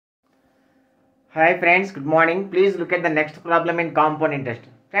Hi friends, good morning. Please look at the next problem in compound interest.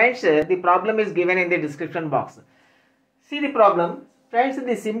 Friends, the problem is given in the description box. See the problem. Friends,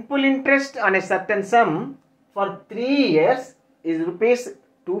 the simple interest on a certain sum for 3 years is rupees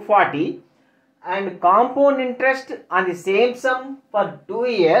 240 and compound interest on the same sum for 2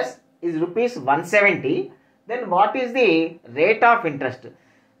 years is rupees 170. Then what is the rate of interest?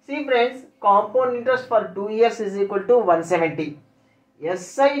 See friends, compound interest for 2 years is equal to 170.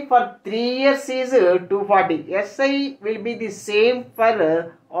 SI for 3 years is 240. SI will be the same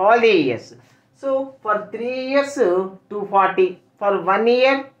for all the years. So for 3 years 240. For 1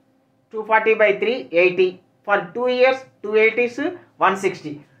 year 240 by 3 80. For 2 years 280 is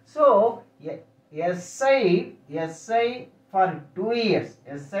 160. So SI for 2 years.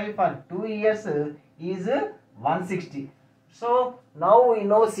 SI for 2 years is 160. So now we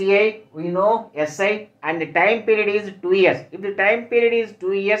know CI, we know SI, and the time period is 2 years. If the time period is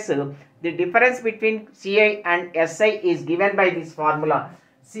 2 years, the difference between CI and SI is given by this formula.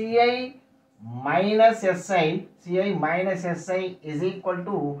 CI minus SI is equal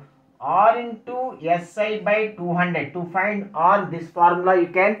to R into SI by 200. To find R, this formula you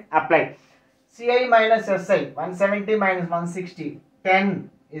can apply. CI minus SI, 170 minus 160, 10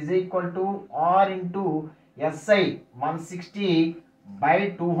 is equal to R into SI 160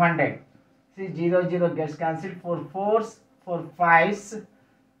 by 200. See 0 0 gets cancelled. 4 4s, 4 5s,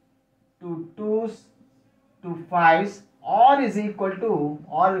 2 2s, 2 5s. R is equal to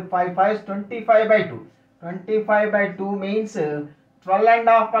R 5 5s 25 by 2. 25 by 2 means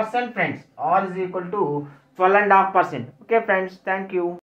 12.5% friends. R is equal to 12.5%. Okay friends, thank you.